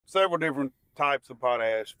several different types of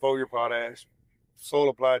potash, foliar potash, soil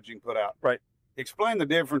applied you can put out. Right. Explain the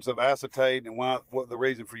difference of acetate and what the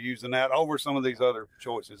reason for using that over some of these other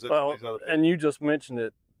choices. Well, and you just mentioned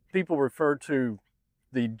it. People refer to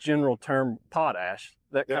the general term potash.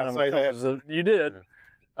 That kind of encompasses, you did.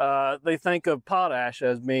 They think of potash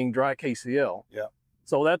as being dry KCl. Yeah.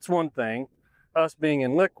 So that's one thing. Us being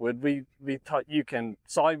in liquid, we taught you can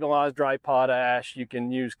solubilize dry potash, you can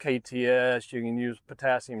use KTS, you can use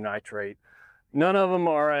potassium nitrate. None of them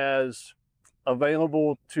are as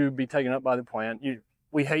available to be taken up by the plant.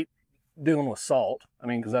 We hate dealing with salt, I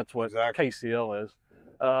mean, because that's what KCl is.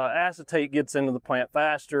 Acetate gets into the plant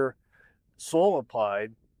faster. Soil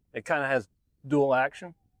applied, it kind of has dual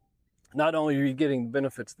action. Not only are you getting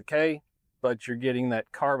benefits of the K, but you're getting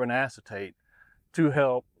that carbon acetate to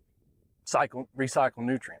help recycle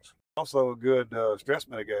nutrients. Also a good stress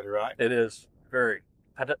mitigator, right? It is very.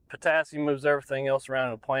 Potassium moves everything else around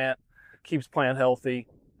in the plant, keeps plant healthy.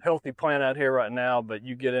 Healthy plant out here right now, but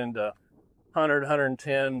you get into 100,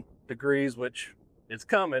 110 degrees, which it's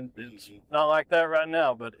coming. It's not like that right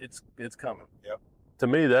now, but it's coming. Yep. To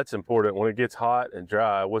me, that's important. When it gets hot and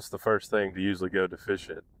dry, what's the first thing to usually go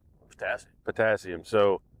deficient? Potassium. Potassium.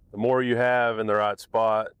 So the more you have in the right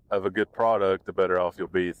spot of a good product, the better off you'll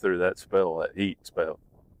be through that spell, that heat spell.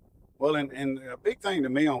 Well, and a big thing to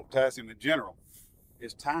me on potassium in general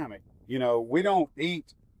is timing. You know, we don't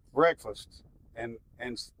eat breakfast and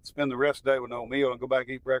spend the rest of the day with no meal and go back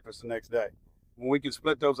and eat breakfast the next day. When we can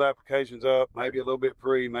split those applications up, maybe a little bit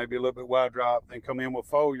pre, maybe a little bit wide drop, then come in with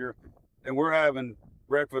foliar, then we're having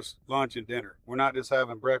breakfast, lunch, and dinner. We're not just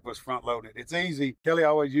having breakfast front loaded. It's easy. Kelly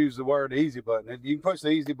always uses the word easy button. You can push the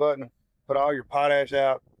easy button, put all your potash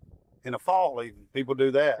out in the fall even. People do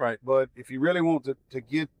that. Right. But if you really want to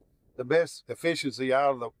get the best efficiency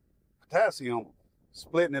out of the potassium,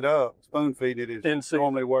 splitting it up, spoon feed it is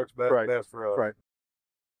normally works best for us. Right.